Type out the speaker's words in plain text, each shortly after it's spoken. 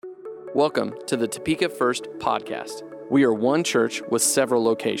Welcome to the Topeka First podcast. We are one church with several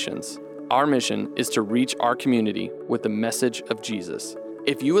locations. Our mission is to reach our community with the message of Jesus.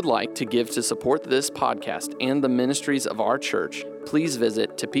 If you would like to give to support this podcast and the ministries of our church, please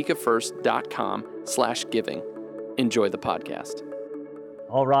visit topekafirst.com/giving. Enjoy the podcast.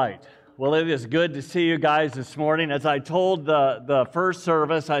 All right. Well, it is good to see you guys this morning. As I told the first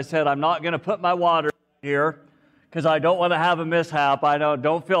service, I said I'm not going to put my water here because I don't want to have a mishap. I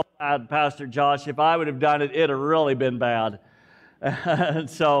don't feel bad, Pastor Josh. If I would have done it, it'd have really been bad. And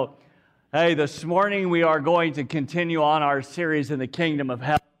so, hey, this morning we are going to continue on our series in the Kingdom of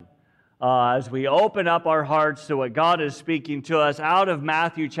Heaven as we open up our hearts to what God is speaking to us out of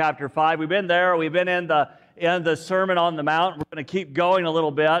Matthew chapter 5. We've been there. We've been in the Sermon on the Mount. We're going to keep going a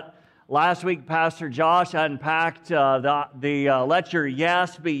little bit. Last week, Pastor Josh unpacked the let your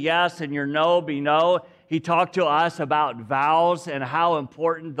yes be yes and your no be no. He talked to us about vows and how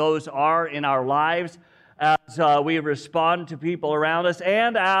important those are in our lives as we respond to people around us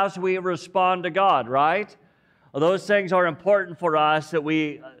and as we respond to God, right? Those things are important for us that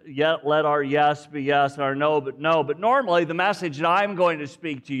we yet let our yes be yes and our no but no. But normally, the message that I'm going to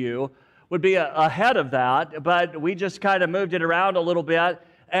speak to you would be ahead of that, but we just kind of moved it around a little bit.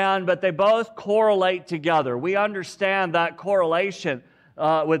 But they both correlate together. We understand that correlation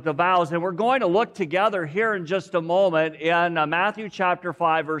with the vows, and we're going to look together here in just a moment in Matthew chapter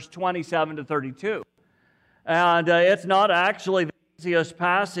 5, verse 27 to 32. And it's not actually the easiest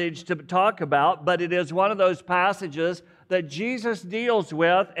passage to talk about, but it is one of those passages that Jesus deals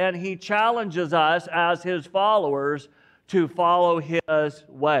with, and He challenges us as His followers to follow His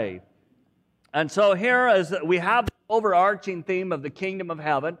way. And so here as we have the overarching theme of the Kingdom of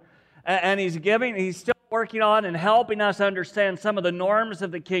Heaven, and He's still working on and helping us understand some of the norms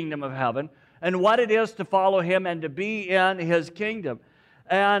of the Kingdom of Heaven and what it is to follow Him and to be in His kingdom.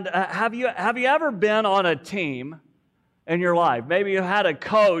 And have you ever been on a team in your life? Maybe you had a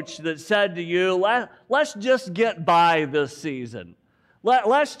coach that said to you, let's just get by this season.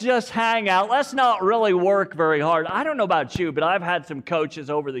 Let's just hang out. Let's not really work very hard. I don't know about you, but I've had some coaches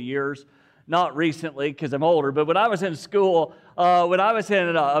over the years. Not recently because I'm older, but when I was in school, when I was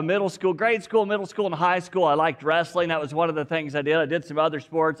in a middle school, grade school, middle school, and high school, I liked wrestling. That was one of the things I did. I did some other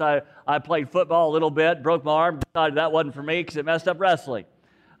sports. I played football a little bit, broke my arm, decided that wasn't for me because it messed up wrestling.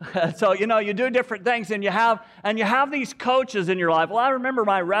 So, you do different things, and you have these coaches in your life. Well, I remember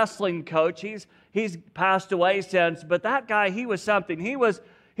my wrestling coach. He's passed away since, but that guy, he was something. He was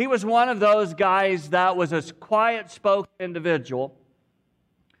one of those guys that was a quiet-spoken individual.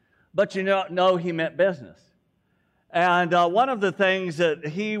 But he meant business. And one of the things that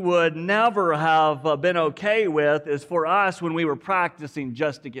he would never have been okay with is for us when we were practicing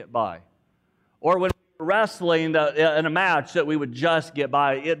just to get by. Or when we were wrestling in a match that we would just get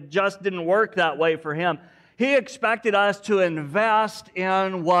by. It just didn't work that way for him. He expected us to invest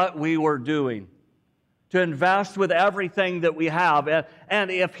in what we were doing. To invest with everything that we have.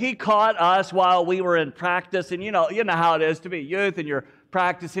 And if he caught us while we were in practice, and you know how it is to be youth and you're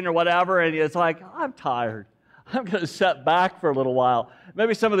practicing or whatever, and it's like, I'm tired. I'm going to sit back for a little while.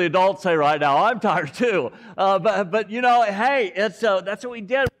 Maybe some of the adults say right now, I'm tired too. But hey, that's what we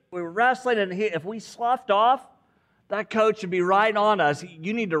did. We were wrestling, and if we sloughed off, that coach would be right on us.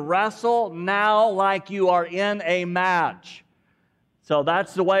 You need to wrestle now like you are in a match. So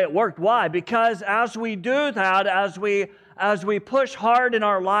that's the way it worked. Why? Because as we do that, as we push hard in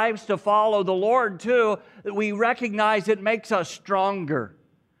our lives to follow the Lord too, we recognize it makes us stronger.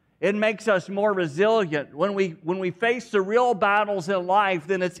 It makes us more resilient. When we face the real battles in life,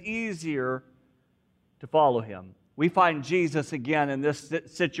 then it's easier to follow Him. We find Jesus again in this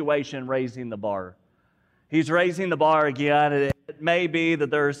situation raising the bar. He's raising the bar again. It may be that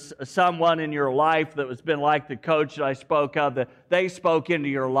there's someone in your life that has been like the coach that I spoke of, that they spoke into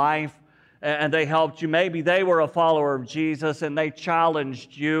your life and they helped you. Maybe they were a follower of Jesus and they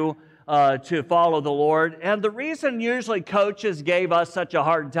challenged you to follow the Lord. And the reason usually coaches gave us such a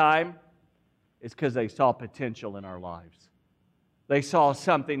hard time is because they saw potential in our lives. They saw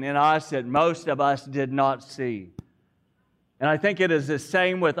something in us that most of us did not see. And I think it is the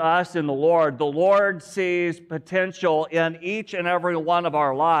same with us in the Lord. The Lord sees potential in each and every one of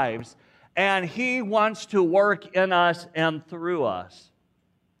our lives, and He wants to work in us and through us.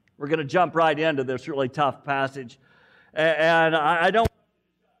 We're going to jump right into this really tough passage. And I don't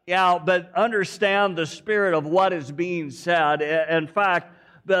out, but understand the spirit of what is being said. In fact,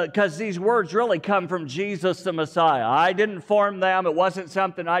 because these words really come from Jesus the Messiah. I didn't form them. It wasn't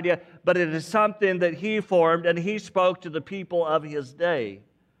something I did, but it is something that He formed, and He spoke to the people of His day.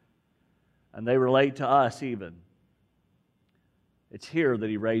 And they relate to us even. It's here that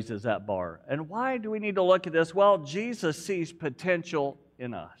he raises that bar. And why do we need to look at this? Well, Jesus sees potential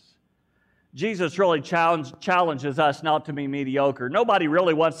in us. Jesus really challenges us not to be mediocre. Nobody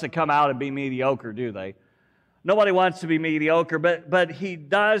really wants to come out and be mediocre, do they? Nobody wants to be mediocre, but he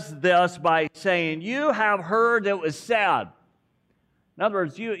does this by saying, you have heard it was said. In other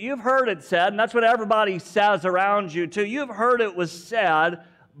words, you've heard it said, and that's what everybody says around you too. You've heard it was said,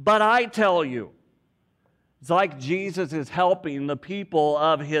 but I tell you. It's like Jesus is helping the people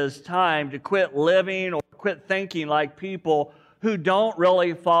of his time to quit living or quit thinking like people who don't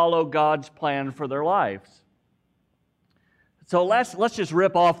really follow God's plan for their lives. So let's just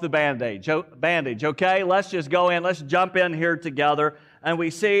rip off the bandage, okay? Let's just go in, let's jump in here together. And we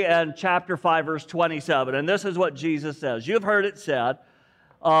see in chapter 5, verse 27, and this is what Jesus says. You've heard it said,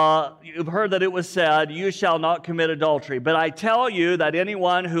 you've heard that it was said, you shall not commit adultery. But I tell you that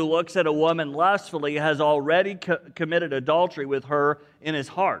anyone who looks at a woman lustfully has already committed adultery with her in his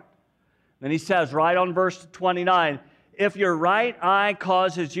heart. Then he says, right on verse 29, if your right eye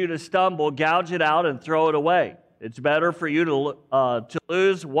causes you to stumble, gouge it out and throw it away. It's better for you to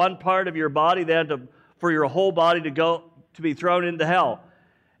lose one part of your body than for your whole body to be thrown into hell.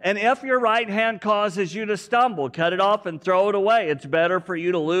 And if your right hand causes you to stumble, cut it off and throw it away. It's better for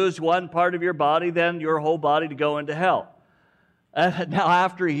you to lose one part of your body than your whole body to go into hell. Now,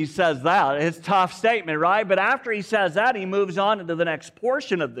 after he says that, it's a tough statement, right? But after he says that, he moves on into the next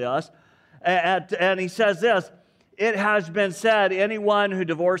portion of this. And he says this, it has been said, anyone who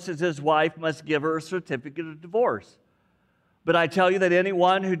divorces his wife must give her a certificate of divorce. But I tell you that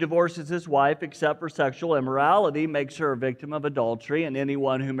anyone who divorces his wife except for sexual immorality makes her a victim of adultery, and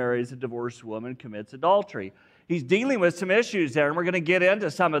anyone who marries a divorced woman commits adultery. He's dealing with some issues there, and we're going to get into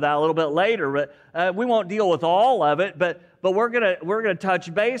some of that a little bit later. But we won't deal with all of it, but we're going to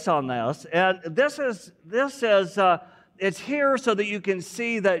touch base on this. And this is it's here so that you can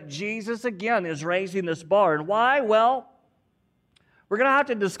see that Jesus again is raising this bar. And why? Well, we're going to have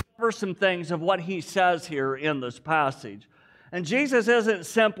to discover some things of what he says here in this passage. And Jesus isn't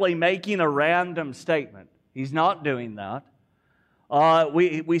simply making a random statement. He's not doing that.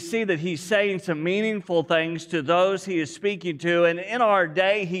 We see that he's saying some meaningful things to those he is speaking to, and in our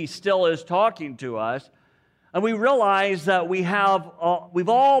day, he still is talking to us. And we realize that we've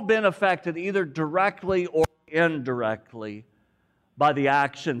all been affected either directly or indirectly by the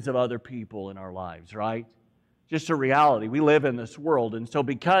actions of other people in our lives, right? Just a reality. We live in this world, and so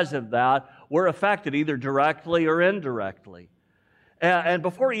because of that, we're affected either directly or indirectly. And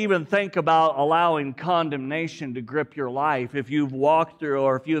before you even think about allowing condemnation to grip your life, if you've walked through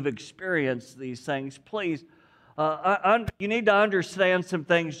or if you've experienced these things, please, you need to understand some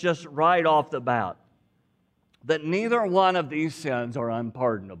things just right off the bat. That neither one of these sins are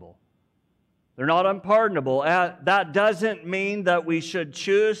unpardonable. They're not unpardonable. That doesn't mean that we should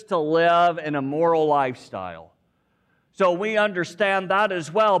choose to live an immoral lifestyle. So we understand that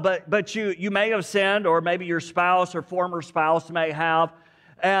as well, but you may have sinned, or maybe your spouse or former spouse may have,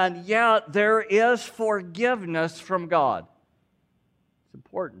 and yet there is forgiveness from God. It's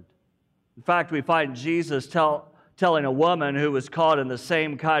important. In fact, we find Jesus telling a woman who was caught in the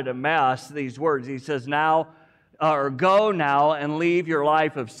same kind of mess these words. He says, go now and leave your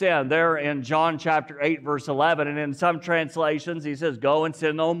life of sin. There in John chapter 8, verse 11, and in some translations he says, go and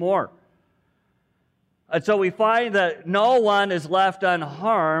sin no more. And so we find that no one is left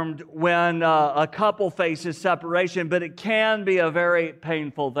unharmed when a couple faces separation, but it can be a very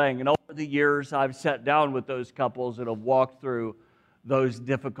painful thing. And over the years, I've sat down with those couples that have walked through those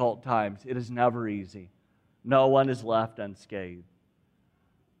difficult times. It is never easy. No one is left unscathed.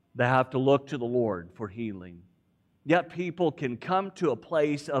 They have to look to the Lord for healing. Yet people can come to a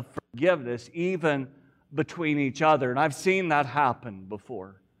place of forgiveness even between each other. And I've seen that happen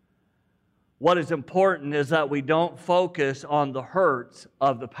before. What is important is that we don't focus on the hurts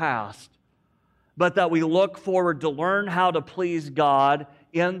of the past, but that we look forward to learn how to please God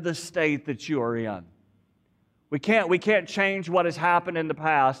in the state that you are in. We can't change what has happened in the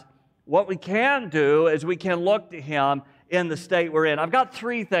past. What we can do is we can look to Him in the state we're in. I've got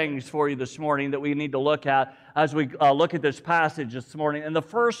 3 things for you this morning that we need to look at as we look at this passage this morning. And the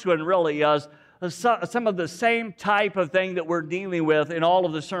first one really is some of the same type of thing that we're dealing with in all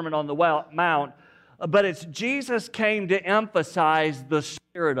of the Sermon on the Mount, but it's Jesus came to emphasize the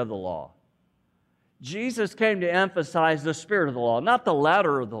spirit of the law. Jesus came to emphasize the spirit of the law, not the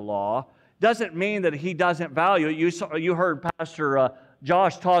letter of the law. Doesn't mean that He doesn't value it. You heard Pastor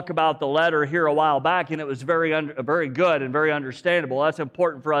Josh talk about the letter here a while back, and it was very good and very understandable. That's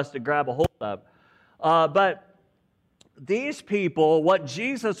important for us to grab a hold of. But these people, what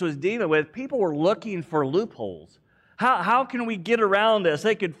Jesus was dealing with, people were looking for loopholes. How can we get around this?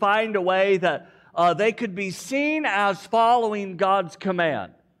 They could find a way that they could be seen as following God's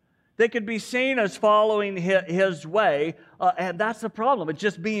command. They could be seen as following His way, and that's the problem. It's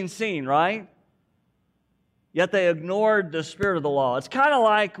just being seen, right? Yet they ignored the spirit of the law. It's kind of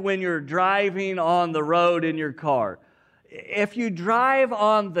like when you're driving on the road in your car. If you drive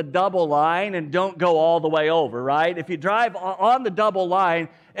on the double line and don't go all the way over, right? If you drive on the double line,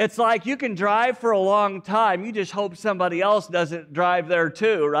 it's like you can drive for a long time. You just hope somebody else doesn't drive there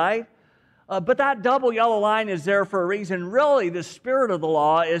too, right? But that double yellow line is there for a reason. Really, the spirit of the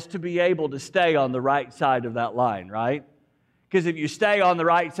law is to be able to stay on the right side of that line, right? Because if you stay on the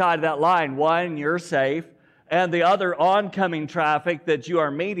right side of that line, one, you're safe. And the other oncoming traffic that you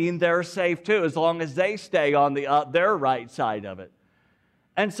are meeting, they're safe too, as long as they stay on their right side of it.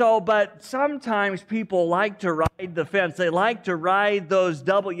 And so, but sometimes people like to ride the fence. They like to ride those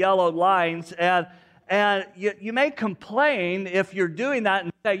double yellow lines. And you may complain if you're doing that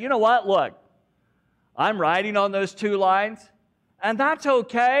and say, you know what, look, I'm riding on those two lines, and that's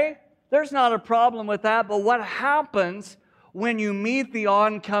okay. There's not a problem with that. But what happens when you meet the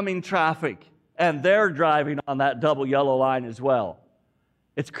oncoming traffic? And they're driving on that double yellow line as well.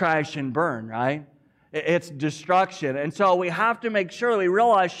 It's crash and burn, right? It's destruction. And so we have to make sure we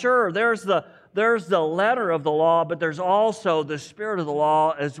realize, sure, there's the letter of the law, but there's also the spirit of the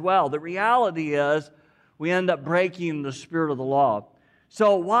law as well. The reality is we end up breaking the spirit of the law.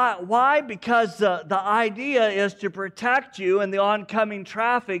 So why? Because the idea is to protect you in the oncoming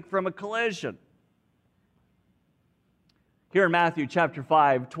traffic from a collision. Here in Matthew chapter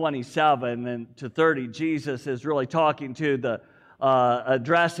 5, 27 and to 30, Jesus is really talking to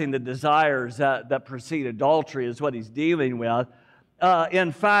addressing the desires that precede adultery is what He's dealing with.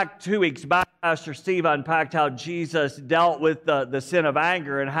 In fact, 2 weeks back, Pastor Steve unpacked how Jesus dealt with the sin of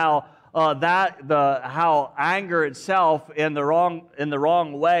anger and how anger itself in the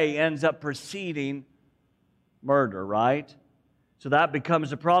wrong way ends up preceding murder, right? So that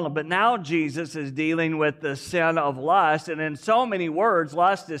becomes a problem. But now Jesus is dealing with the sin of lust. And in so many words,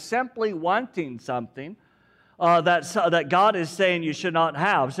 lust is simply wanting something that God is saying you should not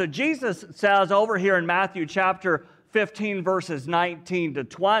have. So Jesus says over here in Matthew chapter 15, verses 19 to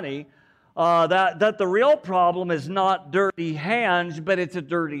 20, that the real problem is not dirty hands, but it's a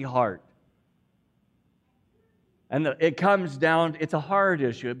dirty heart. And it comes down, it's a heart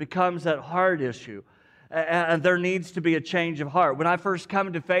issue. It becomes that heart issue. And there needs to be a change of heart. When I first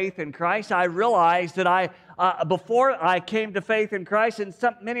come to faith in Christ, I realized that before I came to faith in Christ, and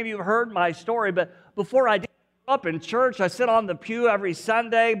many of you have heard my story, but before I did grow up in church, I sit on the pew every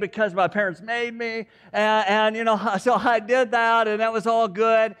Sunday because my parents made me, and you know, so I did that, and that was all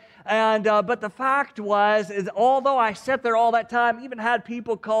good. And but the fact is although I sat there all that time, even had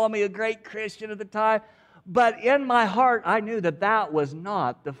people call me a great Christian at the time, but in my heart, I knew that was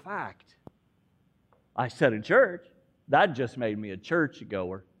not the fact. I sat in church. That just made me a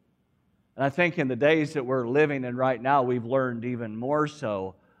churchgoer. And I think in the days that we're living in right now, we've learned even more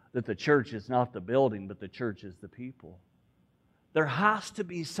so that the church is not the building, but the church is the people. There has to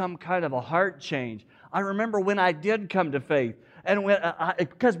be some kind of a heart change. I remember when I did come to faith, and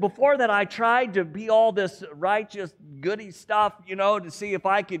because before that I tried to be all this righteous, goody stuff, you know, to see if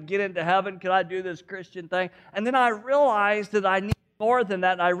I could get into heaven. Could I do this Christian thing? And then I realized that I needed more than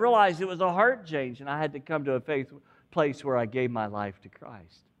that, and I realized it was a heart change, and I had to come to a faith place where I gave my life to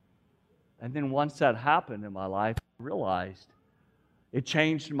Christ. And then once that happened in my life, I realized it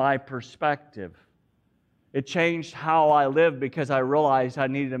changed my perspective. It changed how I lived because I realized I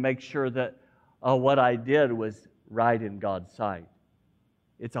needed to make sure that what I did was right in God's sight.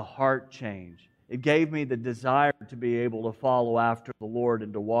 It's a heart change. It gave me the desire to be able to follow after the Lord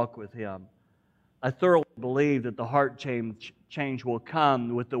and to walk with Him. I thoroughly believe that the heart change will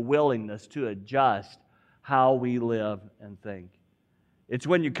come with the willingness to adjust how we live and think. It's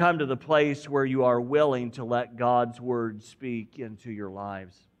when you come to the place where you are willing to let God's Word speak into your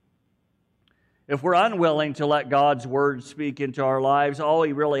lives. If we're unwilling to let God's Word speak into our lives, all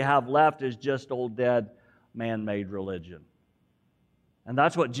we really have left is just old dead man-made religion. And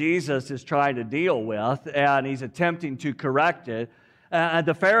that's what Jesus is trying to deal with, and He's attempting to correct it. And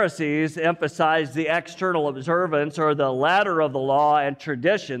the Pharisees emphasized the external observance or the letter of the law and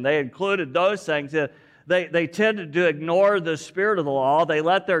tradition. They included those things. They tended to ignore the spirit of the law. They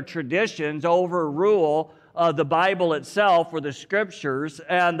let their traditions overrule the Bible itself or the Scriptures.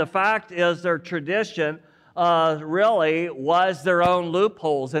 And the fact is their tradition really was their own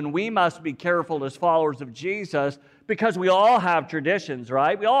loopholes. And we must be careful as followers of Jesus because we all have traditions,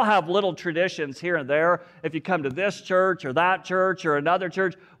 right? We all have little traditions here and there. If you come to this church or that church or another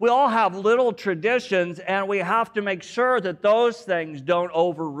church, we all have little traditions, and we have to make sure that those things don't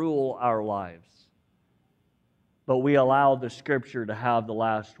overrule our lives. But we allow the Scripture to have the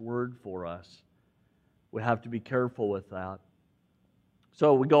last word for us. We have to be careful with that.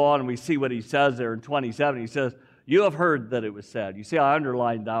 So we go on and we see what he says there in 27. He says, you have heard that it was said. You see, I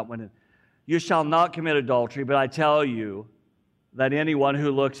underlined that one. You shall not commit adultery, but I tell you that anyone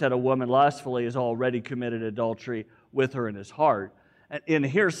who looks at a woman lustfully has already committed adultery with her in his heart. And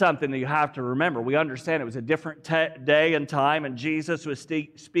here's something that you have to remember. We understand it was a different day and time, and Jesus was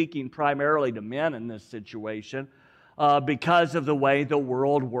speaking primarily to men in this situation because of the way the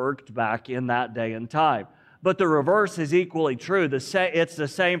world worked back in that day and time. But the reverse is equally true. It's the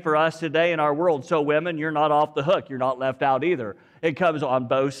same for us today in our world. So women, you're not off the hook. You're not left out either. It comes on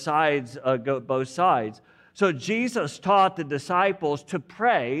both sides. So Jesus taught the disciples to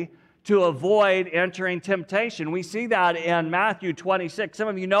pray to avoid entering temptation. We see that in Matthew 26. Some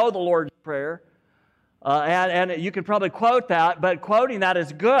of you know the Lord's Prayer. And you can probably quote that, but quoting that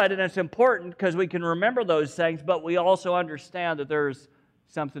is good and it's important because we can remember those things, but we also understand that there's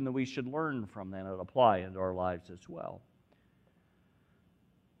something that we should learn from that and apply into our lives as well.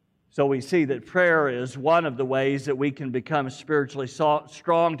 So we see that prayer is one of the ways that we can become spiritually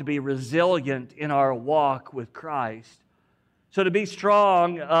strong, to be resilient in our walk with Christ. So to be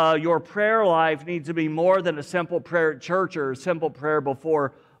strong, your prayer life needs to be more than a simple prayer at church or a simple prayer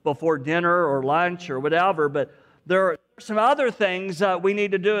before dinner or lunch or whatever, but there are some other things we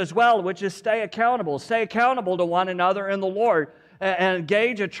need to do as well, which is stay accountable. Stay accountable to one another in the Lord. And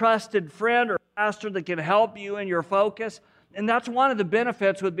engage a trusted friend or pastor that can help you in your focus. And that's one of the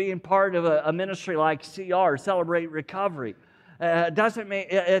benefits with being part of a ministry like CR, Celebrate Recovery.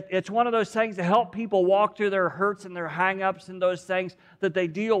 It's one of those things to help people walk through their hurts and their hang-ups and those things that they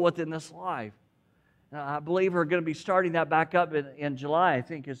deal with in this life. I believe we're going to be starting that back up in July, I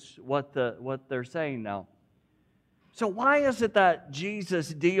think is what they're saying now. So why is it that Jesus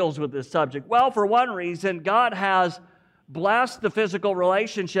deals with this subject? Well, for one reason, God has blessed the physical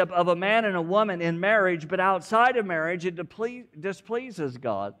relationship of a man and a woman in marriage, but outside of marriage, it displeases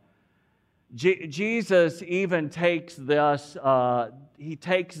God. Jesus even takes this,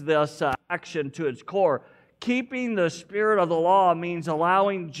 action to its core. Keeping the spirit of the law means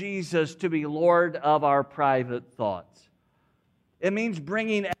allowing Jesus to be Lord of our private thoughts. It means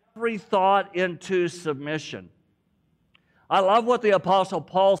bringing every thought into submission. I love what the Apostle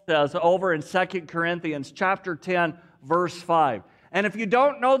Paul says over in 2 Corinthians chapter 10, verse 5. And if you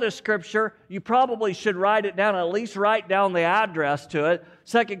don't know this scripture, you probably should write it down, at least write down the address to it.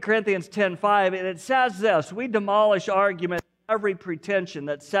 2 Corinthians 10:5, and it says this: we demolish argument, every pretension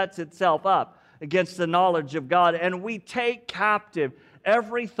that sets itself up against the knowledge of God, and we take captive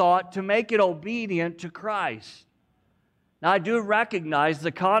every thought to make it obedient to Christ. Now, I do recognize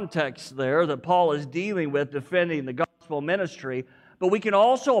the context there that Paul is dealing with, defending the gospel ministry, but we can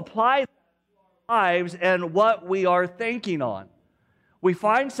also apply lives and what we are thinking on. We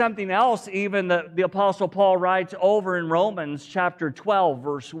find something else even that the Apostle Paul writes over in Romans chapter 12,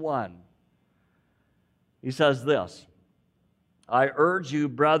 verse 1. He says this: I urge you,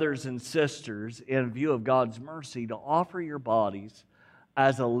 brothers and sisters, in view of God's mercy, to offer your bodies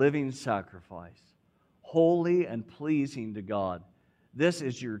as a living sacrifice, holy and pleasing to God. This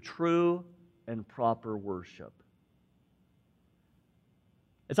is your true and proper worship.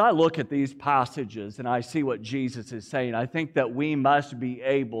 As I look at these passages and I see what Jesus is saying, I think that we must be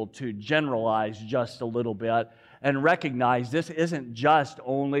able to generalize just a little bit and recognize this isn't just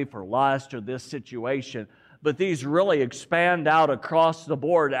only for lust or this situation, but these really expand out across the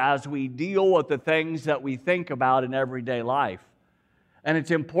board as we deal with the things that we think about in everyday life. And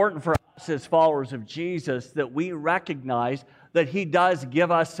it's important for us as followers of Jesus that we recognize that He does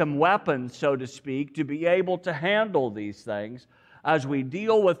give us some weapons, so to speak, to be able to handle these things as we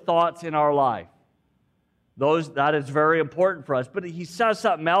deal with thoughts in our life. That is very important for us. But He says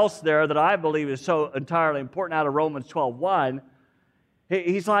something else there that I believe is so entirely important out of Romans 12:1.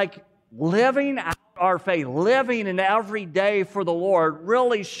 He's like, living out our faith, living in every day for the Lord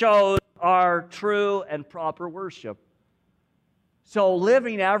really shows our true and proper worship. So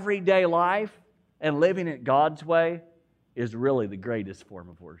living everyday life and living it God's way is really the greatest form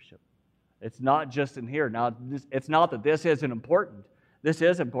of worship. It's not just in here. Now, it's not that this isn't important. This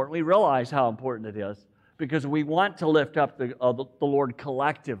is important. We realize how important it is because we want to lift up the Lord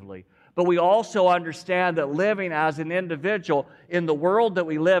collectively. But we also understand that living as an individual in the world that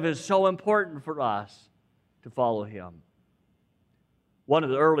we live is so important for us. to follow Him. One of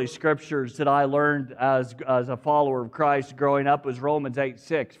the early scriptures that I learned as a follower of Christ growing up was Romans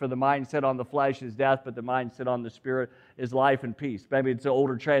 8:6. For the mind set on the flesh is death, but the mind set on the Spirit is life and peace. Maybe it's an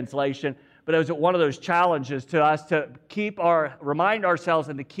older translation, but it was one of those challenges to us to remind ourselves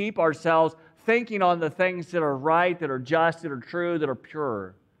and to keep ourselves thinking on the things that are right, that are just, that are true, that are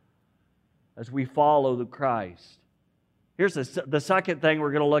pure, as we follow the Christ. Here's the second thing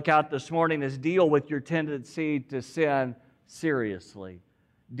we're going to look at this morning is deal with your tendency to sin seriously.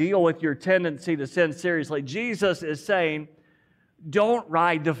 Deal with your tendency to sin seriously. Jesus is saying, don't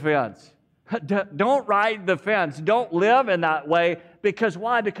ride the fence. Don't ride the fence. Don't live in that way. Because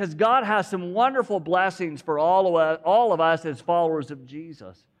why? Because God has some wonderful blessings for all of us as followers of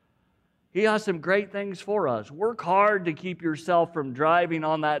Jesus. He has some great things for us. Work hard to keep yourself from driving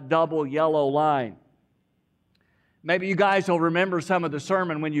on that double yellow line. Maybe you guys will remember some of the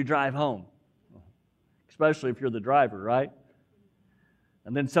sermon when you drive home, especially if you're the driver, right?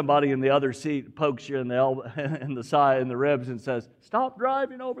 And then somebody in the other seat pokes you in the elbow, in the side, in the ribs, and says, "Stop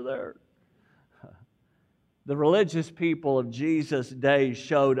driving over there." The religious people of Jesus' day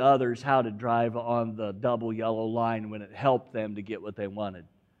showed others how to drive on the double yellow line when it helped them to get what they wanted.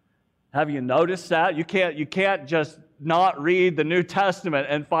 Have you noticed that? You can't just not read the New Testament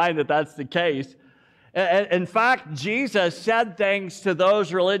and find that that's the case. In fact, Jesus said things to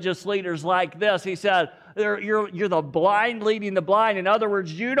those religious leaders like this. He said, you're the blind leading the blind. In other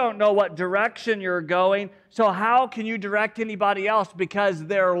words, you don't know what direction you're going, so how can you direct anybody else? Because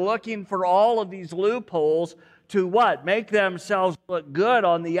they're looking for all of these loopholes to what? Make themselves look good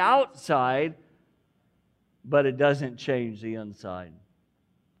on the outside, but it doesn't change the inside.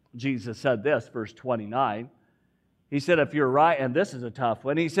 Jesus said this, verse 29. He said, if your right, and this is a tough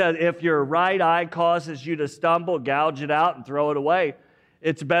one, he said, if your right eye causes you to stumble, gouge it out and throw it away.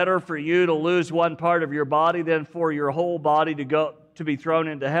 It's better for you to lose one part of your body than for your whole body to be thrown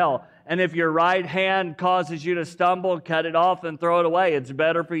into hell. And if your right hand causes you to stumble, cut it off and throw it away. It's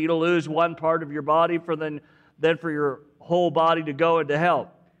better for you to lose one part of your body than for your whole body to go into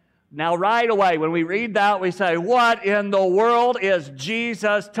hell. Now, right away, when we read that, we say, what in the world is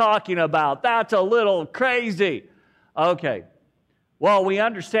Jesus talking about? That's a little crazy. Okay. Well, we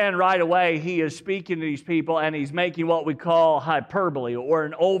understand right away he is speaking to these people and he's making what we call hyperbole or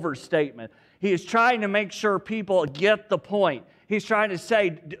an overstatement. He is trying to make sure people get the point. He's trying to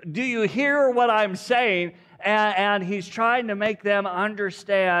say, do you hear what I'm saying? And he's trying to make them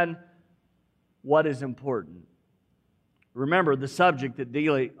understand what is important. Remember, the subject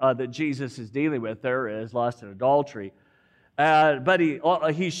that Jesus is dealing with there is lust and adultery. But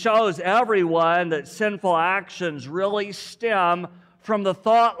he shows everyone that sinful actions really stem from the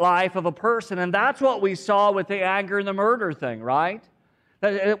thought life of a person. And that's what we saw with the anger and the murder thing, right?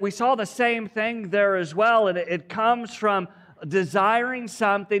 We saw the same thing there as well. And it comes from desiring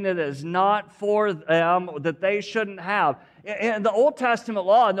something that is not for them, that they shouldn't have. In the Old Testament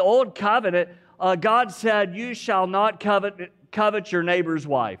law, in the Old Covenant, God said, you shall not covet your neighbor's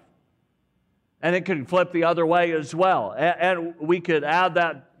wife. And it could flip the other way as well. And we could add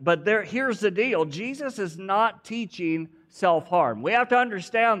that. But here's the deal. Jesus is not teaching self-harm. We have to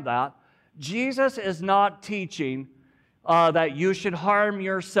understand that. Jesus is not teaching that you should harm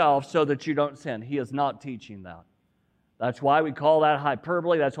yourself so that you don't sin. He is not teaching that. That's why we call that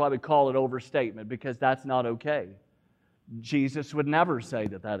hyperbole. That's why we call it overstatement, because that's not okay. Jesus would never say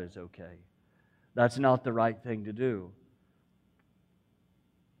that that is okay. That's not the right thing to do.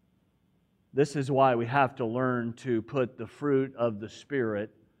 This is why we have to learn to put the fruit of the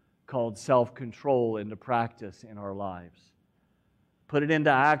Spirit called self-control into practice in our lives. Put it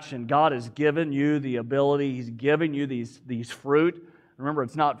into action. God has given you the ability. He's given you these fruit. Remember,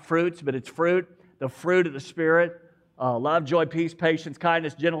 it's not fruits, but it's fruit. The fruit of the Spirit. Love, joy, peace, patience,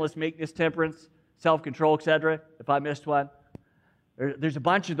 kindness, gentleness, meekness, temperance, self-control, etc. If I missed one. There's a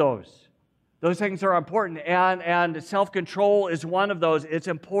bunch of those. Those things are important, and self-control is one of those. It's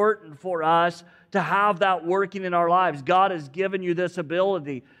important for us to have that working in our lives. God has given you this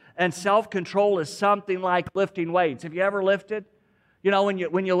ability, and self-control is something like lifting weights. Have you ever lifted? You know,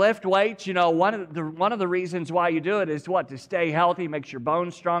 when you lift weights, you know, one of the reasons why you do it is what? To stay healthy, makes your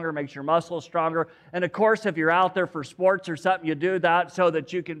bones stronger, makes your muscles stronger. And of course, if you're out there for sports or something, you do that so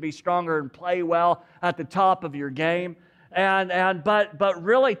that you can be stronger and play well at the top of your game. But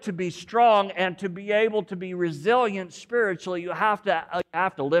really, to be strong and to be able to be resilient spiritually, you have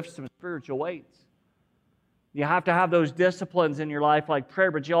to lift some spiritual weights. You have to have those disciplines in your life like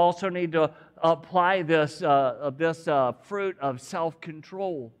prayer, but you also need to apply this fruit of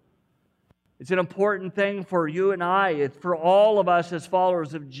self-control. It's an important thing for you and I. It's for all of us as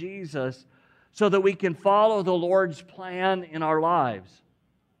followers of Jesus so that we can follow the Lord's plan in our lives.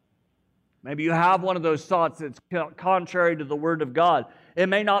 Maybe you have one of those thoughts that's contrary to the Word of God. It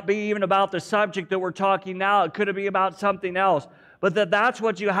may not be even about the subject that we're talking now. It could be about something else. But that's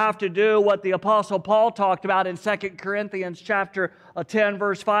what you have to do, what the Apostle Paul talked about in 2 Corinthians chapter 10,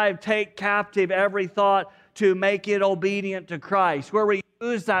 verse 5. Take captive every thought to make it obedient to Christ. Where we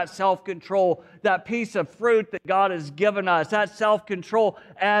use that self-control, that piece of fruit that God has given us, that self-control,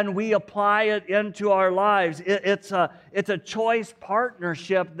 and we apply it into our lives. It's a choice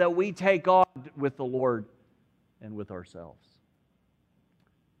partnership that we take on with the Lord and with ourselves.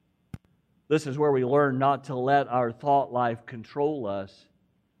 This is where we learn not to let our thought life control us,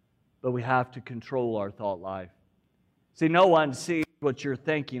 but we have to control our thought life. See, no one sees what you're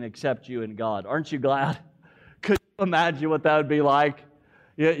thinking except you and God. Aren't you glad? Could you imagine what that would be like?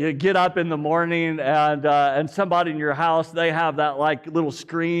 You get up in the morning and somebody in your house, they have that like little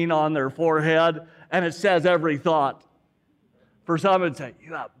screen on their forehead and it says every thought. For some, it'd say,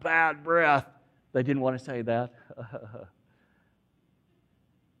 you have bad breath. They didn't want to say that.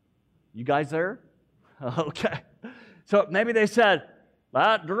 You guys there? Okay. So maybe they said,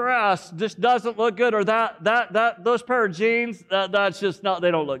 that dress just doesn't look good, or those pair of jeans, that's just not,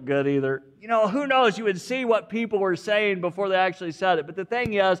 they don't look good either. You know, who knows? You would see what people were saying before they actually said it. But the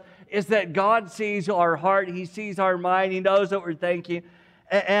thing is that God sees our heart. He sees our mind. He knows what we're thinking.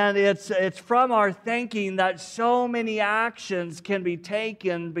 And it's from our thinking that so many actions can be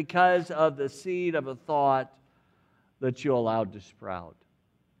taken because of the seed of a thought that you allowed to sprout.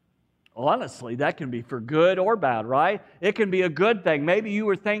 Honestly, that can be for good or bad, right? It can be a good thing. Maybe you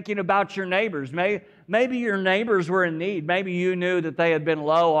were thinking about your neighbors. Maybe your neighbors were in need. Maybe you knew that they had been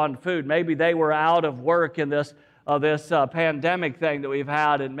low on food. Maybe they were out of work in this pandemic thing that we've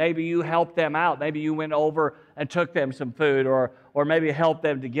had, and maybe you helped them out. Maybe you went over and took them some food, or maybe helped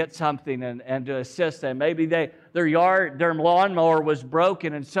them to get something and to assist them. Maybe their lawnmower was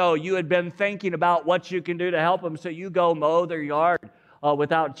broken, and so you had been thinking about what you can do to help them, so you go mow their yard.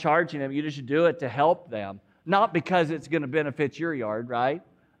 Without charging them. You just do it to help them. Not because it's going to benefit your yard, right?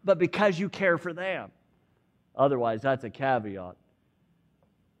 But because you care for them. Otherwise, that's a caveat.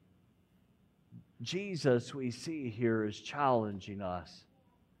 Jesus, we see here, is challenging us.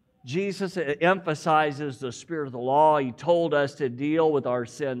 Jesus emphasizes the spirit of the law. He told us to deal with our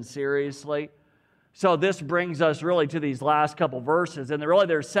sin seriously. So this brings us really to these last couple verses. And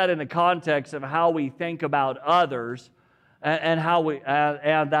they're set in the context of how we think about others and how we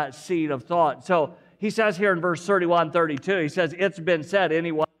and that seed of thought. So he says here in verse 31, 32, he says, it's been said,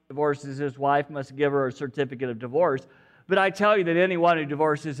 anyone who divorces his wife must give her a certificate of divorce. But I tell you that anyone who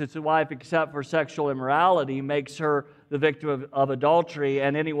divorces his wife except for sexual immorality makes her the victim of adultery,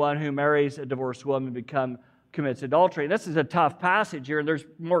 and anyone who marries a divorced woman commits adultery. And this is a tough passage here, and there's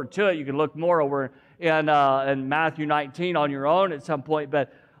more to it. You can look more over in Matthew 19 on your own at some point,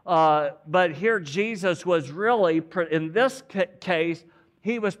 but here Jesus was really, in this case,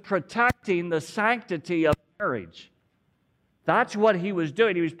 he was protecting the sanctity of marriage. That's what he was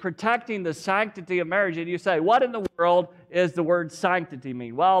doing. He was protecting the sanctity of marriage. And you say, what in the world is the word sanctity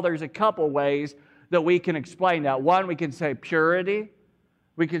mean? Well, there's a couple ways that we can explain that. One, we can say purity.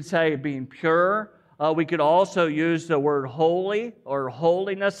 We can say being pure. We could also use the word holy or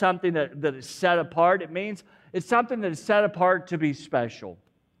holiness, something that is set apart. It means it's something that is set apart to be special.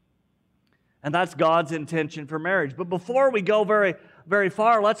 And that's God's intention for marriage. But before we go very, very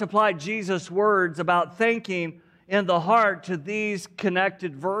far, let's apply Jesus' words about thinking in the heart to these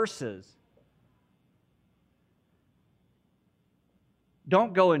connected verses.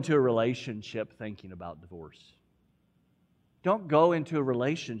 Don't go into a relationship thinking about divorce. Don't go into a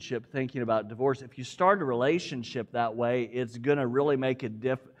relationship thinking about divorce. If you start a relationship that way, it's going to really make it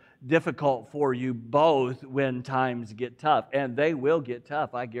difficult for you both when times get tough. And they will get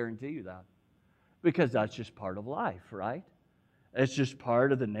tough, I guarantee you that. Because that's just part of life, right? It's just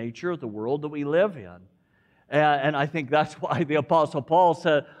part of the nature of the world that we live in. And I think that's why the Apostle Paul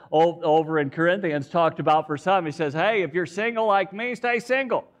said over in Corinthians, talked about for some, he says, hey, if you're single like me, stay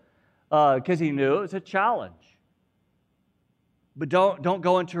single. Because he knew it was a challenge. But don't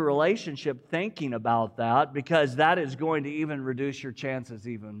go into a relationship thinking about that, because that is going to even reduce your chances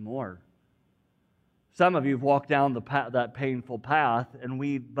even more. Some of you have walked down that painful path,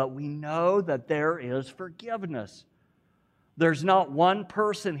 but we know that there is forgiveness. There's not one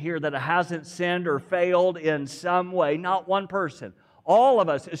person here that hasn't sinned or failed in some way. Not one person. All of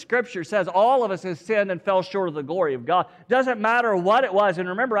us, as Scripture says, all of us have sinned and fell short of the glory of God. Doesn't matter what it was. And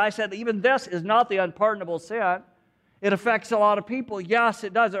remember, I said even this is not the unpardonable sin. It affects a lot of people. Yes,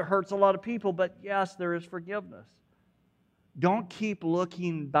 it does. It hurts a lot of people. But yes, there is forgiveness. Don't keep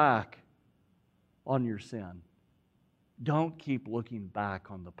looking back on your sin. Don't keep looking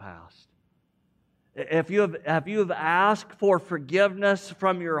back on the past. If you have asked for forgiveness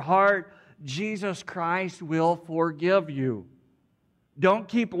from your heart, Jesus Christ will forgive you. Don't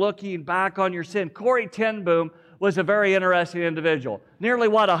keep looking back on your sin. Corrie ten Boom was a very interesting individual. Nearly,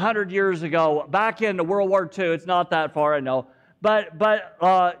 100 years ago, back in World War II, it's not that far, I know, but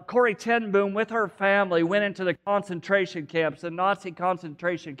Corrie ten Boom with her family went into the concentration camps, the Nazi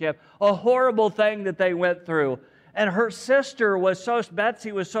concentration camp, a horrible thing that they went through. And her sister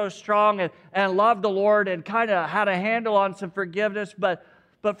Betsy was so strong and loved the Lord and kind of had a handle on some forgiveness, but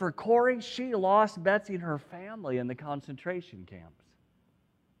for Corrie, she lost Betsy and her family in the concentration camps.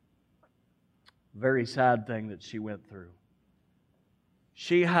 Very sad thing that she went through.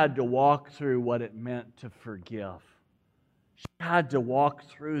 She had to walk through what it meant to forgive. She had to walk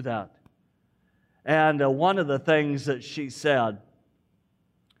through that. And one of the things that she said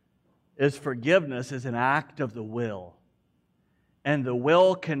is forgiveness is an act of the will. And the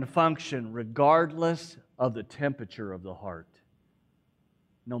will can function regardless of the temperature of the heart.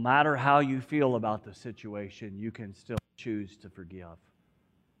 No matter how you feel about the situation, you can still choose to forgive.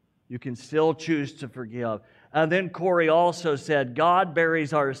 You can still choose to forgive. And then Corrie also said, God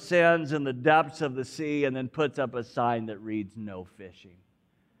buries our sins in the depths of the sea and then puts up a sign that reads, no fishing.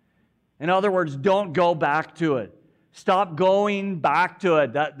 In other words, don't go back to it. Stop going back to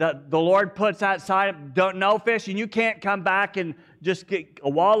it. The Lord puts that sign, no fishing. You can't come back and just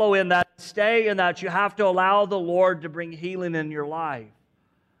wallow in that, stay in that. You have to allow the Lord to bring healing in your life.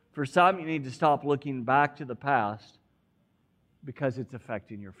 For some, you need to stop looking back to the past because it's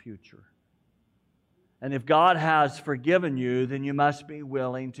affecting your future. And if God has forgiven you, then you must be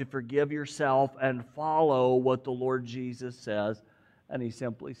willing to forgive yourself and follow what the Lord Jesus says. And He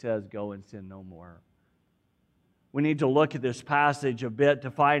simply says, go and sin no more. We need to look at this passage a bit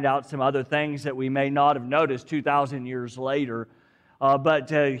to find out some other things that we may not have noticed 2,000 years later. But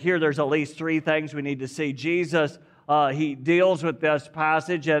here there's at least 3 things we need to see. Jesus, He deals with this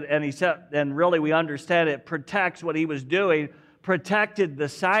passage, and He said, and really we understand it protects what He was doing, protected the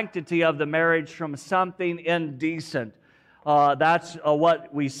sanctity of the marriage from something indecent. That's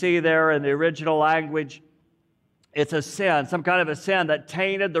what we see there in the original language. It's a sin, some kind of a sin that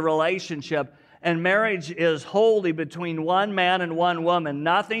tainted the relationship. And marriage is holy between one man and one woman.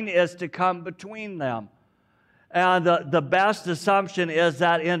 Nothing is to come between them. And the best assumption is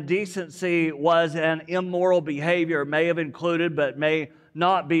that indecency was an immoral behavior. It may have included, but may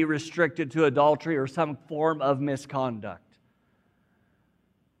not be restricted to adultery or some form of misconduct.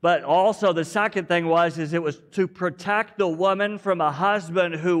 But also the second thing it was to protect the woman from a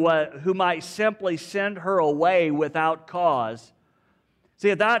husband who might simply send her away without cause. See,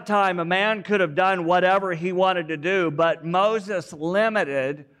 at that time, a man could have done whatever he wanted to do, but Moses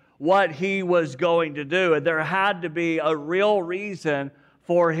limited what he was going to do. And there had to be a real reason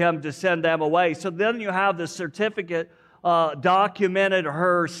for him to send them away. So then you have the certificate documented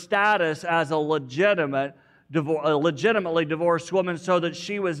her status as a legitimately divorced woman so that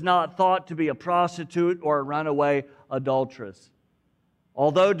she was not thought to be a prostitute or a runaway adulteress.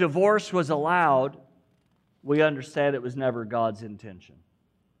 Although divorce was allowed, we understand it was never God's intention.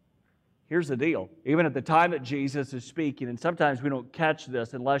 Here's the deal. Even at the time that Jesus is speaking, and sometimes we don't catch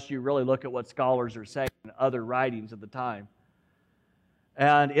this unless you really look at what scholars are saying in other writings of the time.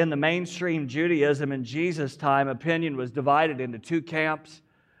 And in the mainstream Judaism in Jesus' time, opinion was divided into 2 camps,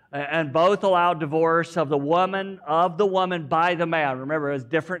 and both allowed divorce of the woman by the man. Remember, it was a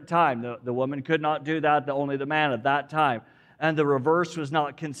different time. The woman could not do that, only the man at that time. And the reverse was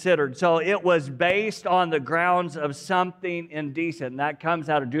not considered. So it was based on the grounds of something indecent. And that comes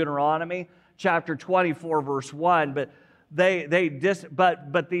out of Deuteronomy chapter 24, verse 1. But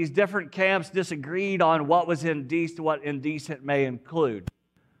but these different camps disagreed on what was indecent, what indecent may include.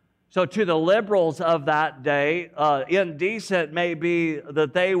 So to the liberals of that day, indecent may be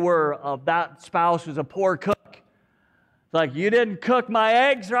that that spouse was a poor cook. It's like, you didn't cook my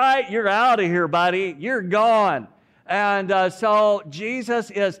eggs right? You're out of here, buddy. You're gone. And so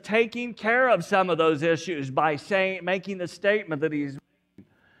Jesus is taking care of some of those issues by making the statement that He's making.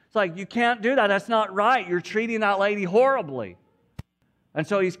 It's like, you can't do that. That's not right. You're treating that lady horribly. And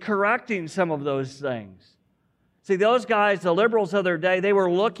so He's correcting some of those things. See, those guys, the liberals of their day, they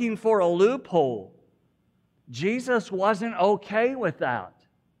were looking for a loophole. Jesus wasn't okay with that.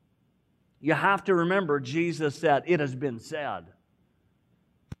 You have to remember, Jesus said, "It has been said."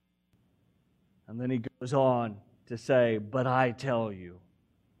 And then He goes on to say, "But I tell you."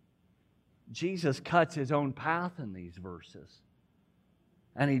 Jesus cuts His own path in these verses.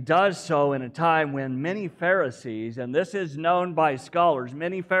 And He does so in a time when many Pharisees, and this is known by scholars,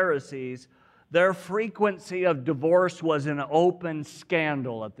 many Pharisees Their frequency of divorce was an open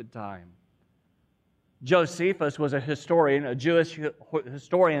scandal at the time. Josephus was a historian, a Jewish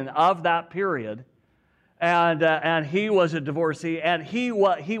historian of that period, and he was a divorcee, and he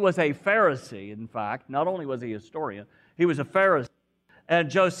was a Pharisee, in fact. Not only was he a historian, he was a Pharisee. And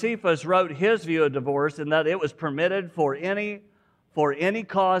Josephus wrote his view of divorce in that it was permitted for any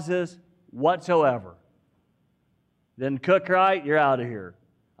causes whatsoever. Didn't cook right, you're out of here.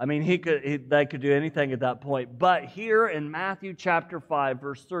 I mean, they could do anything at that point. But here in Matthew chapter 5,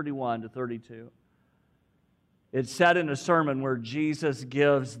 verse 31 to 32, it's said in a sermon where Jesus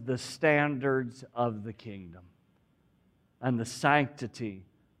gives the standards of the kingdom and the sanctity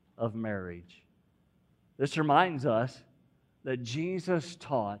of marriage. This reminds us that Jesus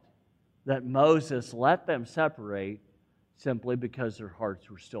taught that Moses let them separate simply because their hearts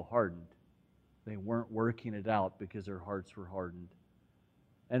were still hardened. They weren't working it out because their hearts were hardened.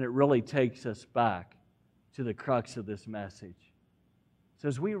 And it really takes us back to the crux of this message. So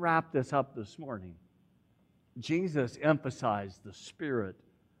as we wrap this up this morning, Jesus emphasized the spirit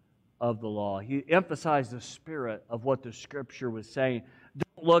of the law. He emphasized the spirit of what the Scripture was saying.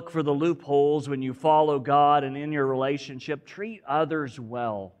 Don't look for the loopholes when you follow God and in your relationship. Treat others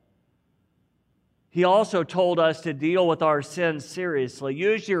well. He also told us to deal with our sins seriously.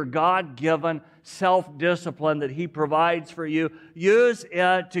 Use your God-given self-discipline that He provides for you. Use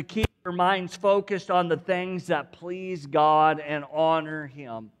it to keep your minds focused on the things that please God and honor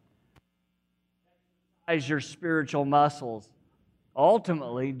Him. Exercise your spiritual muscles.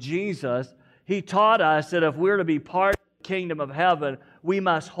 Ultimately, Jesus, He taught us that if we're to be part of the kingdom of heaven, we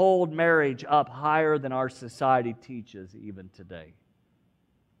must hold marriage up higher than our society teaches even today.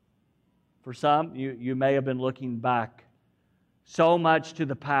 For some, you may have been looking back so much to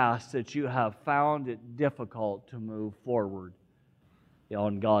the past that you have found it difficult to move forward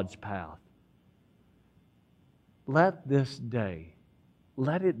on God's path. Let this day,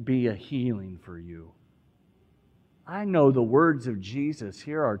 let it be a healing for you. I know the words of Jesus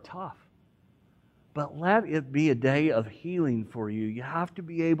here are tough, but let it be a day of healing for you. You have to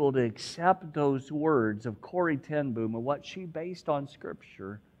be able to accept those words of Corrie ten Boom and what she based on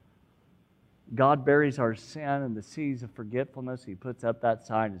Scripture. God buries our sin in the seas of forgetfulness. He puts up that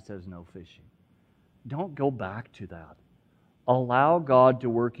sign that says no fishing. Don't go back to that. Allow God to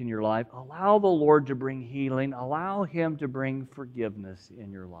work in your life. Allow the Lord to bring healing. Allow Him to bring forgiveness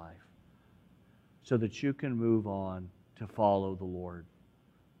in your life so that you can move on to follow the Lord.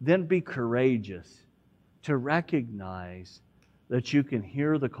 Then be courageous to recognize that you can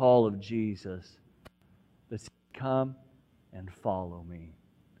hear the call of Jesus that says, "Come and follow me."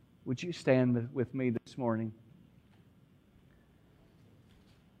 Would you stand with me this morning?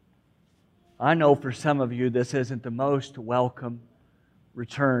 I know for some of you this isn't the most welcome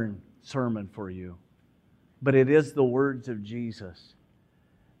return sermon for you, but it is the words of Jesus.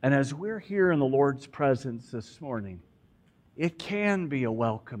 And as we're here in the Lord's presence this morning, it can be a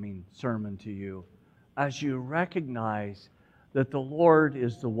welcoming sermon to you as you recognize that the Lord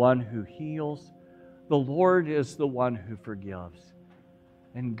is the one who heals, the Lord is the one who forgives,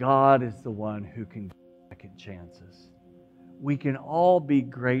 and God is the one who can give second chances. We can all be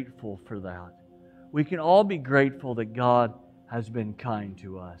grateful for that. We can all be grateful that God has been kind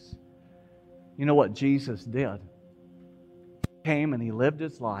to us. You know what Jesus did? He came and He lived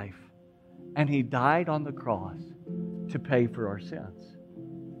His life, and He died on the cross to pay for our sins,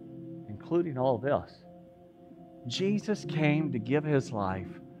 including all this. Jesus came to give His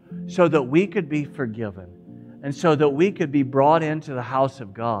life so that we could be forgiven and so that we could be brought into the house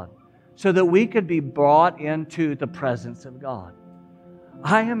of God, so that we could be brought into the presence of God.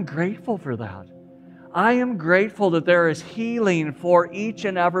 I am grateful for that. I am grateful that there is healing for each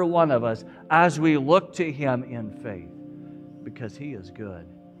and every one of us as we look to Him in faith, because He is good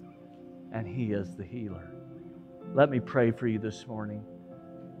and He is the healer. Let me pray for you this morning.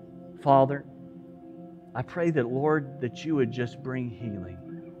 Father, I pray that, Lord, that You would just bring healing.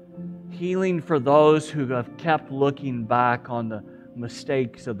 Healing for those who have kept looking back on the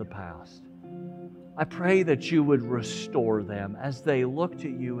mistakes of the past. I pray that You would restore them as they look to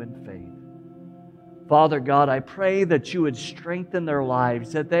You in faith. Father God, I pray that You would strengthen their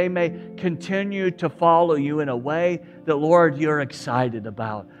lives, that they may continue to follow You in a way that, Lord, You're excited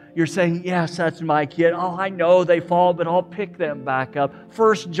about. You're saying, yes, that's my kid. Oh, I know they fall, but I'll pick them back up.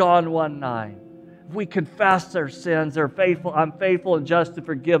 1 John 1:9. If we confess their sins, they're faithful. I'm faithful and just to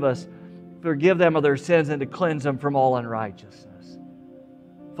forgive them of their sins and to cleanse them from all unrighteousness.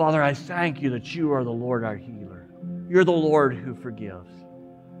 Father, I thank You that You are the Lord our healer. You're the Lord who forgives.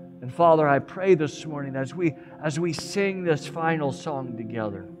 And Father, I pray this morning as we sing this final song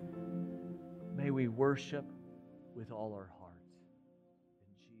together, May we worship with all our heart.